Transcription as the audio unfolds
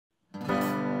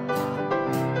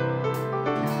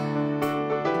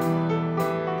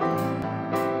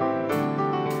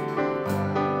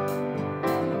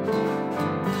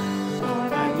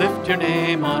your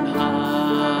name on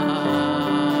high.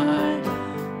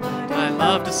 Lord, I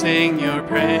love to sing your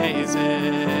praises.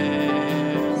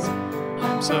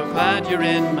 I'm so glad you're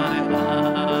in my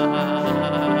life.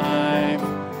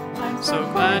 I'm so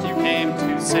glad you came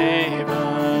to save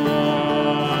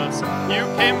us. You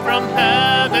came from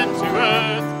heaven to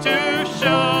earth to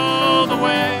show the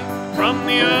way. From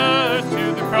the earth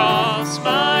to the cross,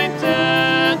 my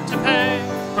debt to pay.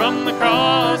 From the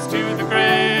cross to the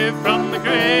grave, from the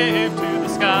grave to the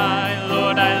sky.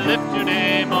 Lord, I lift your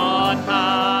name on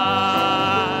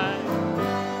high.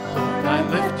 Lord, I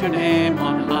lift your name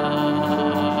on high.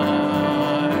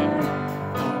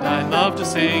 Lord, I love to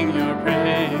sing your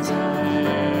praises.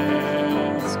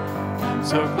 I'm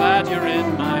so glad you're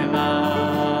in my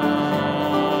life.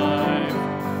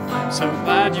 I'm so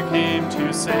glad you came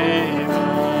to save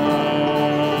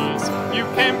us. You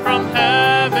came from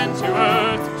heaven to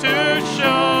earth to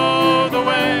show the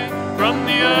way. From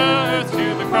the earth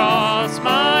to the cross,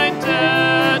 my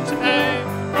debt to pay.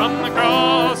 From the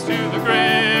cross to the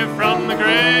grave, from the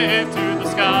grave to the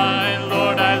sky.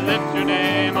 Lord, I lift your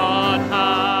name on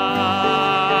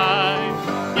high.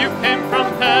 You came from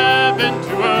heaven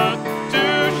to earth to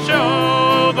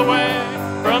show the way.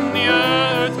 From the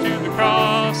earth to the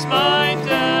cross, my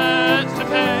debt to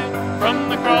pay. From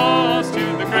the cross to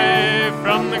the grave,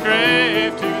 from the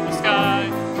grave to the sky.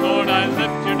 Lord, I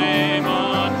lift your name